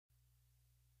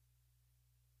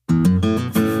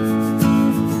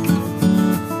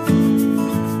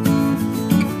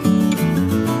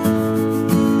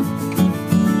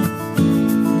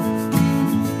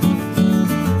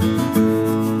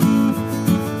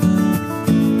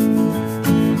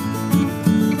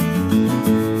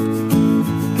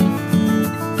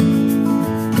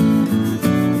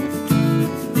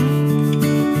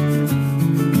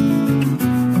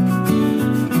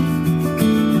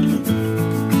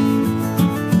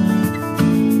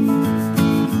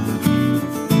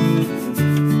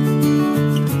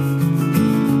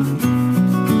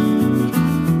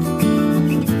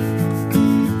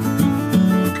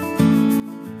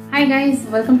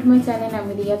Welcome to my channel.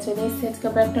 আমি রিয়া চলে এসেছি আজকে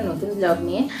আবার একটা নতুন ব্লগ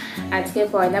নিয়ে। আজকে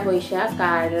পয়লা বৈশাখ,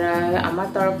 আর আমার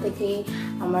তরফ থেকে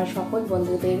আমার সকল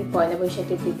বন্ধুদের পয়লা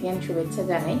বৈশাখের প্রীতিয়ান শুভেচ্ছা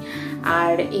জানাই।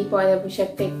 আর এই পয়লা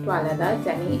বৈশাখটা একটু আলাদা,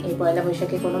 জানি এই পয়লা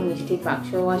বৈশাখে কোনো মিষ্টির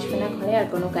বাক্সও আসবে না ঘরে, আর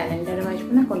কোনো ক্যালেন্ডারও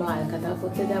আসবে না, কোনো আলকাতাও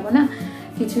করতে যাব না,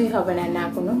 কিছুই হবে না, না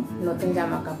কোনো নতুন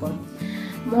জামা কাপড়।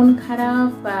 মন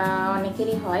খারাপ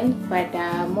অনেকেরই হয়, বাট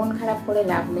মন খারাপ করে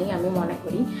লাভ নেই আমি মনে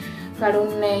করি, কারণ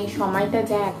এই সময়টা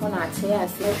যা এখন আছে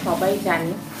আসলে সবাই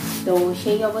জানি। তো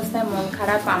সেই অবস্থায় মন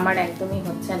খারাপ আমার একদমই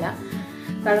হচ্ছে না,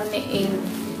 কারণ এই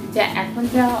যা এখন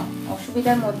যা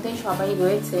অসুবিধার মধ্যে সবাই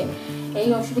রয়েছে, এই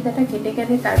অসুবিধাটা কেটে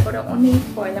গেলে তারপরে অনেক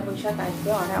পয়লা বৈশাখ আসবে,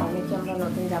 আর অনেকে আমরা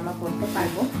নতুন জামা পরতে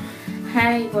পারবো।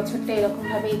 হ্যাঁ, এই বছরটা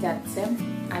এরকমভাবেই যাচ্ছে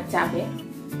আর যাবে।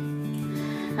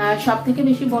 সব থেকে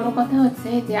বেশি বড় কথা হচ্ছে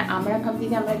যে আমরা ভাবছি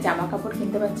যে আমরা জামা কাপড়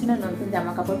কিনতে পারছি না, নতুন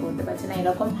জামা কাপড় পরতে পারছি না।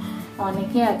 এরকম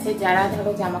অনেকে আছে যারা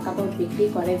ধরো জামা কাপড় বিক্রি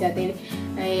করে, যাদের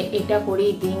এটা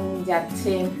করেই দিন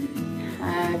যাচ্ছে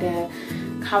আর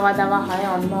খাওয়া দাওয়া হয়,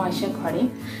 অন্ন আসে ঘরে।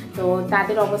 তো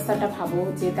তাদের অবস্থাটা ভাবো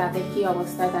যে তাদের কি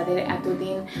অবস্থা, তাদের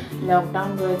এতদিন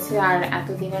লকডাউন রয়েছে, আর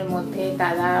এতদিনের মধ্যে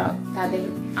তাদের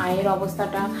আয়ের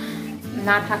অবস্থাটা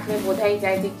না থাকলে বোঝাই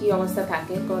যায় যে কি অবস্থা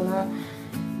থাকে।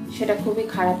 সেটা খুবই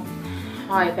খারাপ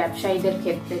হয় ব্যবসায়ীদের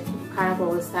ক্ষেত্রে, খুব খারাপ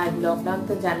অবস্থা। আর লকডাউন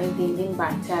তো জানি দিন দিন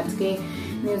বাড়ছে, আজকে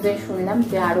নিউজে শুনলাম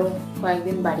যে আরো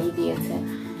কয়েকদিন বাড়িয়ে দিয়েছে।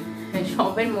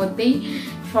 সবের মধ্যেই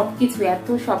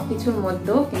সবকিছুর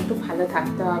মধ্যেও কিন্তু ভালো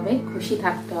থাকতে হবে, খুশি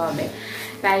থাকতে হবে।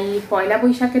 তাই পয়লা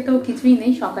বৈশাখে তো কিছুই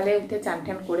নেই, সকালে উঠে চান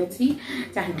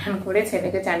টান করে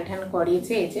ছেলেকে চান টান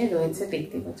করিয়েছে, এই যে রয়েছে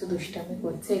দেখতে পাচ্ছ দুষ্টামি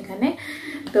করছে এখানে।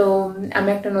 তো আমি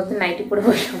একটা নতুন নাইটি পরে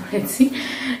বসে পড়েছি,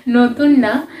 নতুন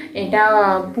না এটা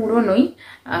পুরনোই,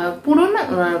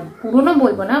 পুরনো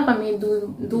বলবো না, আমি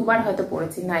দুবার হয়তো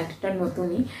পরেছি, নাইটিটা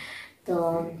নতুনই, তো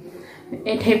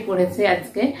এটাই পরেছি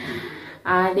আজকে।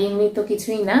 আর এমনি তো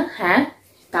কিছুই না। হ্যাঁ,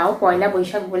 তাও পয়লা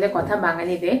বৈশাখ বলে কথা,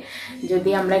 বাঙালিদের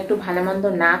যদি আমরা একটু ভালো মন্দ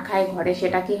না খাই ঘরে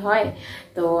সেটা কি হয়?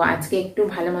 তো আজকে একটু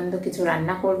ভালো মন্দ কিছু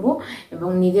রান্না করব এবং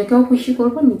নিজেকেও খুশি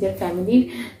করব, নিজের ফ্যামিলির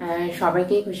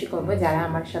সবাইকেই খুশি করব যারা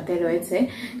আমার সাথে রয়েছে,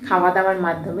 খাওয়া দাওয়ার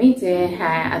মাধ্যমেই। যে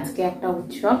হ্যাঁ, আজকে একটা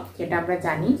উৎসব, যেটা আমরা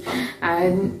জানি,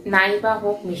 নাই বা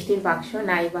হোক মিষ্টির বাক্স,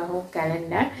 নাই বা হোক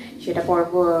ক্যালেন্ডার, সেটা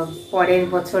পরের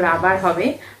বছর আবার হবে,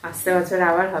 আসতে বছর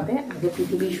আবার হবে। আগে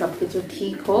পৃথিবীর সবকিছু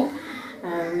ঠিক হোক,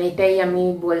 এটাই আমি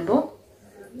বলবো।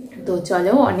 তো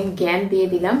চলো, অনেক জ্ঞান দিয়ে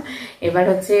দিলাম, এবার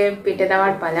হচ্ছে পেটে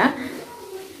দেওয়ার পালা।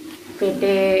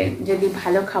 পেটে যদি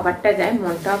ভালো খাবারটা যায়,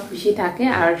 মনটাও খুশি থাকে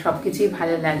আর সবকিছুই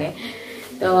ভালো লাগে।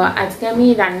 তো আজকে আমি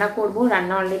রান্না করব,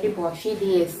 রান্না অলরেডি বসিয়ে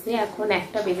দিয়ে এসছি, এখন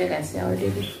 1টা বেজে গেছে,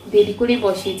 অলরেডি দেরি করেই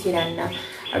বসিয়েছি রান্না।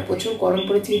 আর প্রচুর গরম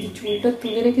পড়েছে, এই চুলটা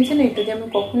তুলে রেখেছে না, এটা যে আমি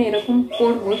কখন এরকম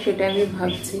করবো সেটা আমি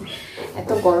ভাবছি, এত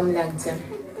গরম লাগছে।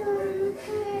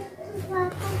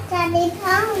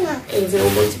 এই যে ও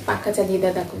বলছে পাখা চালিয়ে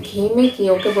দাও, দেখো ঘেমে কি,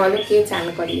 ওকে বলো কে চান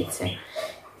করিয়েছে,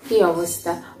 কি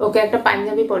অবস্থা। ওকে একটা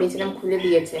পাঞ্জাবি পরিয়েছিলাম, খুলে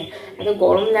দিয়েছে, এত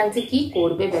গরম লাগছে, কি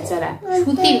করবে বেচারা,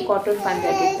 সুতির কটন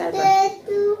পাঞ্জাবি, তারপর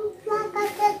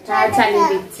চালিয়ে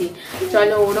দিচ্ছি।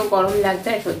 চলো, ওরও গরম লাগছে,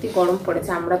 আর সত্যি গরম পড়েছে,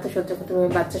 আমরা তো সহ্য করতে পারি,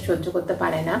 বাচ্চা সহ্য করতে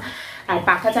পারে না। আর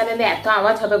পাখা চালালে এত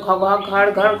আওয়াজ হবে, ঘর ঘর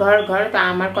ঘর ঘর ঘর, তো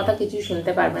আমার কথা কিছু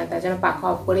শুনতে পারবে না, তার জন্য পাখা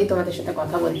অফ করেই তোমাদের সাথে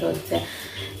কথা বলতে হচ্ছে।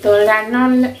 তো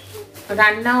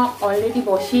রান্না অলরেডি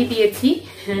বসিয়ে দিয়েছি,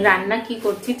 রান্না কি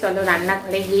করছি চলো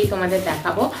রান্নাঘরে গিয়েই তোমাদের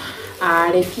দেখাবো,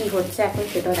 আর কি হচ্ছে এখন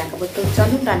সেটাও দেখাবো। তো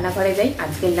চলো রান্নাঘরে যাই,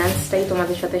 আজকে লাঞ্চটাই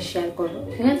তোমাদের সাথে শেয়ার করবো,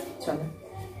 ঠিক আছে? চলো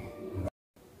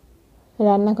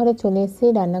রান্নাঘরে চলে এসেছি।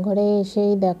 রান্নাঘরে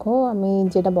এসেই দেখো আমি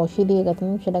যেটা বসিয়ে দিয়ে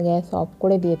গেছিলাম সেটা গ্যাস অফ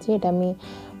করে দিয়েছি। এটা আমি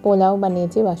পোলাও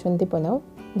বানিয়েছি, বাসন্তী পোলাও,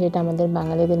 যেটা আমাদের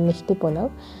বাঙালিদের মিষ্টি পোলাও,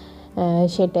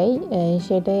 সেটাই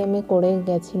আমি করে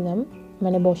গেছিলাম,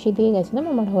 মানে বসিয়ে দিয়ে গেছিলাম,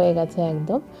 আমার হয়ে গেছে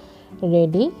একদম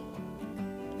রেডি।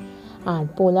 আর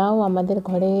পোলাও আমাদের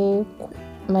ঘরে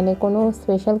মানে কোনো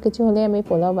স্পেশাল কিছু হলে আমি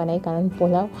পোলাও বানাই, কারণ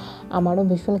পোলাও আমারও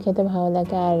ভীষণ খেতে ভালো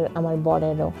লাগে, আর আমার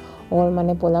বরেরও, ওর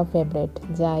মানে পোলাও ফেভারেট,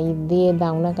 যাই দিয়ে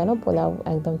দাও না কেন পোলাও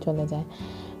একদম চলে যায়।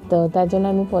 তো তার জন্য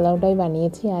আমি পোলাওটাই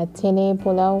বানিয়েছি। আর ছেলে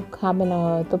পোলাও খাবে না,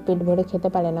 হয়তো পেট ভরে খেতে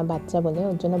পারে না বাচ্চা বলে,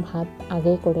 ওর জন্য ভাত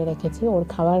আগেই করে রেখেছি, ওর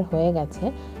খাবার হয়ে গেছে,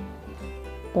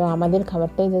 তো আমাদের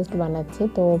খাবারটাই জাস্ট বানাচ্ছি।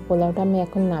 তো পোলাওটা আমি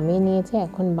এখন নামিয়ে নিয়েছি,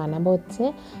 এখন বানাবো হচ্ছে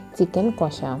চিকেন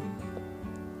কষা।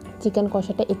 চিকেন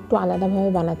কষাটা একটু আলাদাভাবে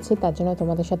বানাচ্ছি, তার জন্য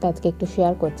তোমাদের সাথে আজকে একটু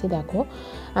শেয়ার করছি। দেখো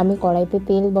আমি কড়াইতে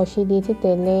তেল বসিয়ে দিয়েছি,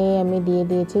 তেলে আমি দিয়ে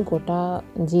দিয়েছি গোটা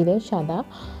জিরে সাদা,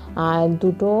 আর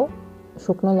 2টো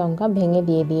শুকনো লঙ্কা ভেঙে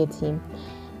দিয়ে দিয়েছি।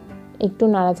 একটু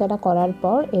নাড়াচাড়া করার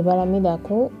পর এবার আমি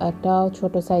দেখো একটা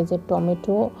ছোট সাইজের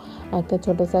টমেটো, একটা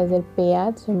ছোট সাইজের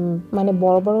পেঁয়াজ, মানে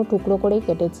বড় বড় টুকরো করেই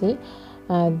কেটেছি,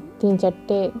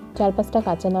 4-5টা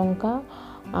কাঁচা লঙ্কা,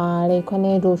 আর এখানে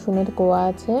রসুনের কোয়া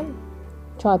আছে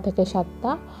 6 থেকে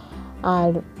 7টা, আর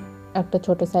একটা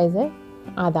ছোট সাইজের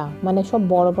আদা, মানে সব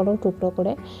বড় বড় টুকরো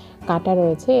করে কাটা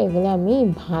রয়েছে। এগুলো আমি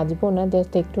ভাজবো না,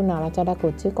 জাস্ট একটু নাড়াচাড়া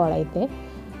করছি কড়াইতে।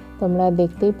 তোমরা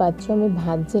দেখতেই পাচ্ছ আমি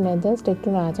ভাজছি না, জাস্ট একটু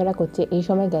নাড়াচাড়া করছি। এই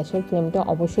সময় গ্যাসের ফ্লেমটা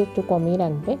অবশ্যই একটু কমিয়ে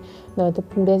রাখবে, নয়তো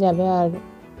পুড়ে যাবে আর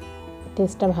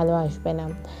টেস্টটা ভালো আসবে না।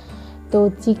 তো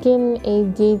এই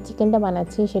যে চিকেনটা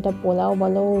বানাচ্ছি সেটা পোলাও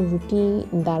বলো, রুটি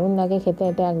দারুণ লাগে খেতে।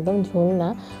 এটা একদম ঝোল না,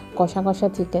 কষা কষা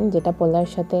চিকেন, যেটা পোলাওর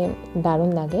সাথে দারুণ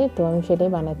লাগে। তো আমি সেটাই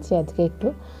বানাচ্ছি আজকে একটু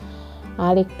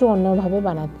অন্যভাবে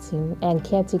বানাচ্ছি।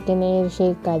 একঘেয়া চিকেনের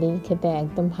সেই কারি খেতে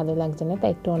একদম ভালো লাগছে না, তাই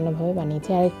একটু অন্যভাবে বানিয়েছি।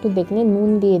 আর একটু দেখলে নুন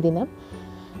দিয়ে দিলাম।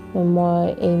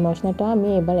 এই মশলাটা আমি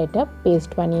এবার এটা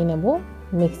পেস্ট বানিয়ে নেব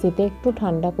মিক্সিতে, একটু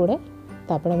ঠান্ডা করে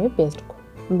তারপর আমি পেস্ট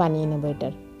বানিয়ে নেব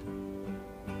এটার।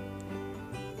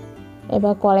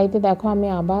 এবার কড়াইতে দেখো আমি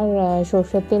আবার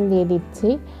সরষের তেল দিয়ে দিচ্ছি।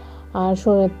 আর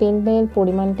তেলের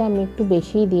পরিমাণটা আমি একটু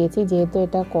বেশিই দিয়েছি, যেহেতু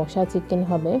এটা কষা চিকেন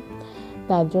হবে,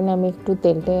 তার জন্য আমি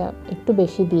তেলটা একটু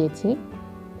বেশি দিয়েছি।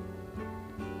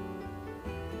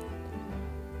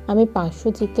 আমি 500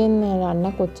 চিকেন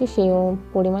রান্না করছি, সেই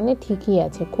পরিমাণে ঠিকই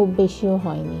আছে, খুব বেশিও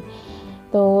হয়নি।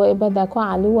 তো এবার দেখো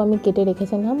আলু আমি কেটে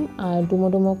রেখেছিলাম আর ডুমো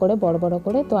ডুমো করে বড় বড়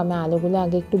করে। তো আমি আলুগুলো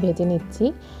আগে একটু ভেজে নিচ্ছি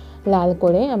লাল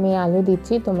করে। আমি আলু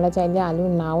দিচ্ছি, তোমরা চাইলে আলু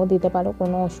নাও দিতে পারো,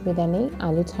 কোনো অসুবিধা নেই।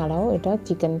 আলু ছাড়াও এটা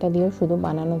চিকেনটা দিয়েও শুধু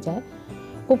বানানো যায়,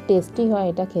 খুব টেস্টি হয়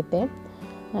এটা খেতে।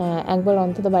 একবার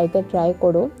অন্তত বাড়িতে ট্রাই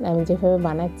করো আমি যেভাবে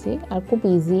বানাচ্ছি, আর খুব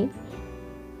ইজি,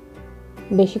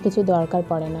 বেশি কিছু দরকার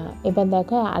পড়ে না। এবার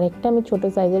দেখো আরেকটা আমি ছোট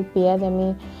সাইজের পেঁয়াজ আমি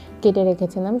কেটে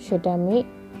রেখেছিলাম, সেটা আমি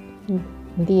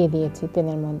দিয়ে দিয়েছি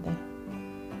তেলের মধ্যে।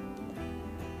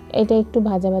 এটা একটু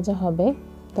ভাজা ভাজা হবে,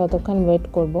 ততক্ষণ ওয়েট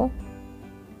করব।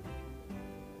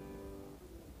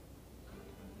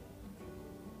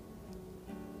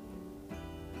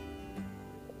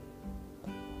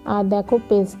 আর দেখো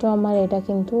পেস্টটা আমার, এটা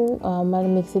কিন্তু আমার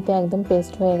মিক্সিতে একদম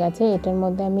পেস্ট হয়ে গেছে। এটার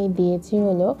মধ্যে আমি দিয়েছি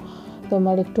হলো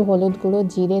তোমার একটু হলুদ গুঁড়ো,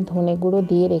 জিরে, ধনে গুঁড়ো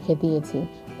দিয়ে রেখে দিয়েছি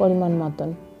পরিমাণ মতন,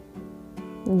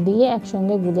 দিয়ে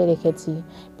একসঙ্গে গুলে রেখেছি।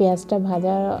 পেঁয়াজটা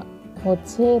ভাজা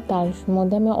হচ্ছে, তার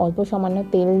মধ্যে আমি অল্প সামান্য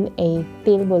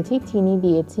চিনি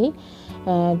দিয়েছি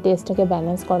টেস্টটাকে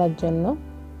ব্যালেন্স করার জন্য।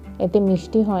 এতে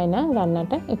মিষ্টি হয় না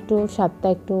রান্নাটা, একটু স্বাদটা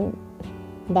একটু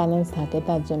ব্যালেন্স থাকে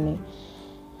তার জন্যে।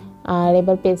 আর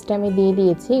এবার পেস্টটা আমি দিয়ে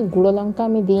দিয়েছি। গুঁড়ো লঙ্কা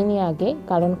আমি দিইনি আগে,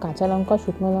 কারণ কাঁচা লঙ্কা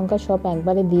শুকনো লঙ্কা সব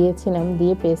একবারে দিয়েছিলাম,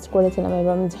 দিয়ে পেস্ট করেছিলাম।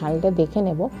 এবার আমি ঝালটা দেখে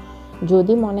নেব,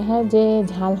 যদি মনে হয় যে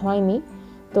ঝাল হয়নি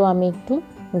তো আমি একটু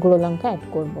গুঁড়ো লঙ্কা অ্যাড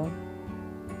করব।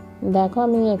 দেখো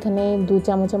আমি এখানে 2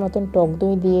 চামচের মতন টক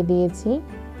দই দিয়ে দিয়েছি।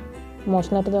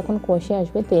 মশলাটা যখন কষে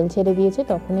আসবে, তেল ছেড়ে দিয়েছে,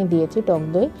 তখনই দিয়েছি টক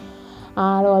দই।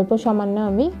 আর অল্প সামান্য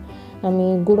আমি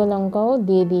গুঁড়ো লঙ্কাও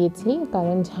দিয়ে দিয়েছি,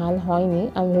 কারণ ঝাল হয়নি।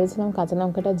 আমি ভেবেছিলাম কাঁচা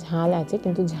লঙ্কাটা ঝাল আছে,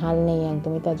 কিন্তু ঝাল নেই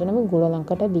একদমই, তার জন্য আমি গুঁড়ো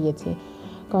লঙ্কাটা দিয়েছি।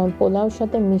 কারণ পোলাওর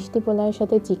সাথে, মিষ্টি পোলাওর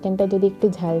সাথে চিকেনটা যদি একটু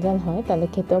ঝাল ঝাল হয় তাহলে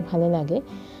খেতেও ভালো লাগে,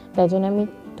 তার জন্য আমি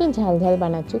একটু ঝাল ঝাল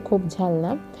বানাচ্ছি, খুব ঝাল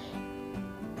না।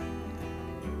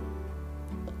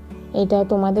 এটা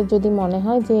তোমাদের যদি মনে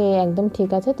হয় যে একদম ঠিক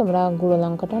আছে, তোমরা গুঁড়ো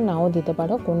লঙ্কাটা নাও দিতে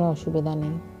পারো, কোনো অসুবিধা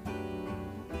নেই।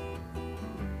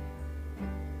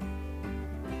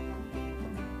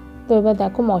 তো এবার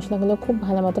দেখো মশলাগুলো খুব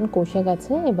ভালো মতন কষে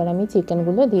গেছে। এবার আমি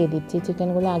চিকেনগুলো দিয়ে দিচ্ছি।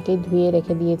 চিকেনগুলো আগে ধুয়ে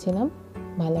রেখে দিয়েছিলাম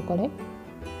ভালো করে।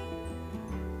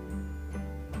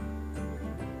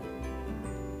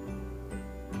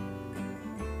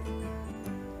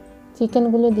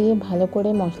 চিকেনগুলো দিয়ে ভালো করে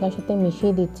মশলার সাথে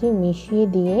মিশিয়ে দিচ্ছি। মিশিয়ে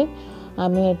দিয়ে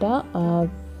আমি এটা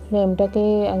ফ্লেমটাকে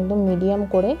একদম মিডিয়াম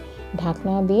করে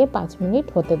ঢাকনা দিয়ে 5 মিনিট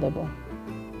হতে দেব।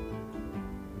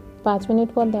 5 মিনিট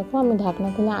পর দেখো আমি ঢাকনা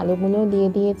খুলে আলুগুলোও দিয়ে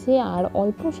দিয়েছি, আর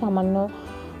অল্প সামান্য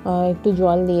একটু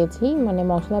জল দিয়েছি, মানে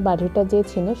মশলা বাটিটা যে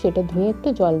ছিল সেটা ধুয়ে একটু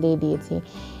জল দিয়ে দিয়েছি।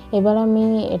 এবার আমি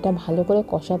এটা ভালো করে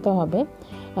কষাতে হবে,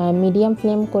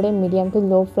 মিডিয়াম টু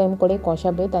লো ফ্লেম করে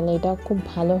কষাবে, তাহলে এটা খুব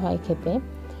ভালো হয় খেতে।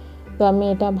 তো আমি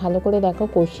এটা ভালো করে দেখো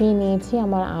কষিয়ে নিয়েছি।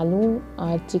 আমার আলু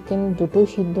আর চিকেন দুটোই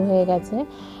সিদ্ধ হয়ে গেছে,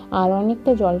 আর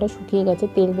অনেকটা জলটা শুকিয়ে গেছে,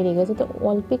 তেল বেরিয়ে গেছে। তো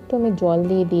অল্প একটু আমি জল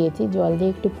দিয়ে দিয়েছি, জল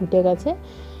দিয়ে একটু ফুটে গেছে।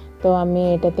 তো আমি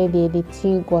এটাতে দিয়ে দিচ্ছি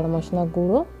গরম মশলা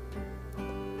গুঁড়ো,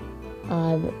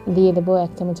 আর দিয়ে দেবো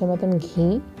 1 চামচের মতন ঘি।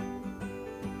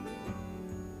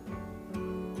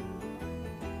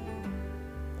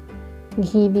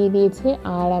 দিয়ে দিয়েছি,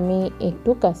 আর আমি একটু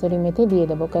কাসুরি মেথি দিয়ে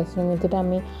দেবো। কাসুরি মেথিটা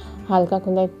আমি হালকা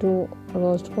করে একটু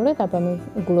রোস্ট করে তারপর আমি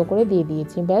গুঁড়ো করে দিয়ে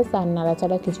দিয়েছি। ব্যাস, আর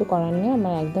নাড়াচাড়া কিছু করার নেই,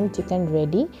 আমার একদম চিকেন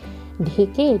রেডি।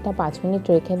 ঢেকে এটা 5 মিনিট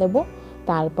রেখে দেবো,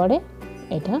 তারপরে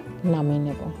এটা নামিয়ে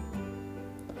নেব।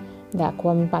 দেখো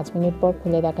আমি 5 মিনিট পর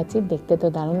খুলে দেখাচ্ছি। দেখতে তো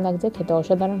দারুণ লাগছে, খেতে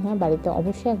অসাধারণ হয়। বাড়িতে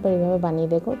অবশ্যই একবার এভাবে বানিয়ে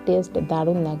দেখো, টেস্ট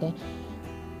দারুণ লাগে।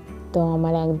 তো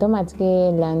আমার একদম আজকে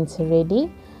লাঞ্চ রেডি,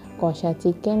 কষা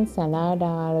চিকেন, স্যালাড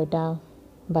আর ওটা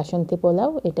বাসন্তী পোলাও,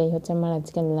 এটাই হচ্ছে আমার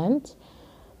আজকের লাঞ্চ।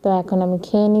 তো এখন আমি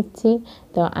খেয়ে নিচ্ছি।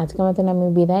 তো আজকের মতন আমি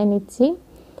বিদায় নিচ্ছি।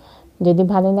 যদি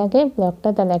ভালো লাগে ব্লগটা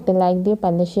তাহলে একটা লাইক দিয়ে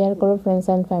পারলে শেয়ার করো ফ্রেন্ডস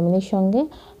অ্যান্ড ফ্যামিলির সঙ্গে।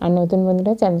 আর নতুন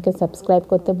বন্ধুরা চ্যানেলকে সাবস্ক্রাইব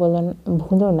করতে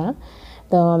ভুলো না।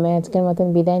 তো আমি আজকের মতন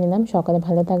বিদায় নিলাম। সকালে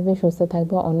ভালো থাকবে, সুস্থ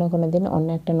থাকবে। অন্য কোনো দিন অন্য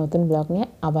একটা নতুন ব্লগ নিয়ে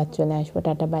আবার চলে আসবো।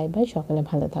 টাটা বাই বাই, সকালে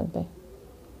ভালো থাকবে।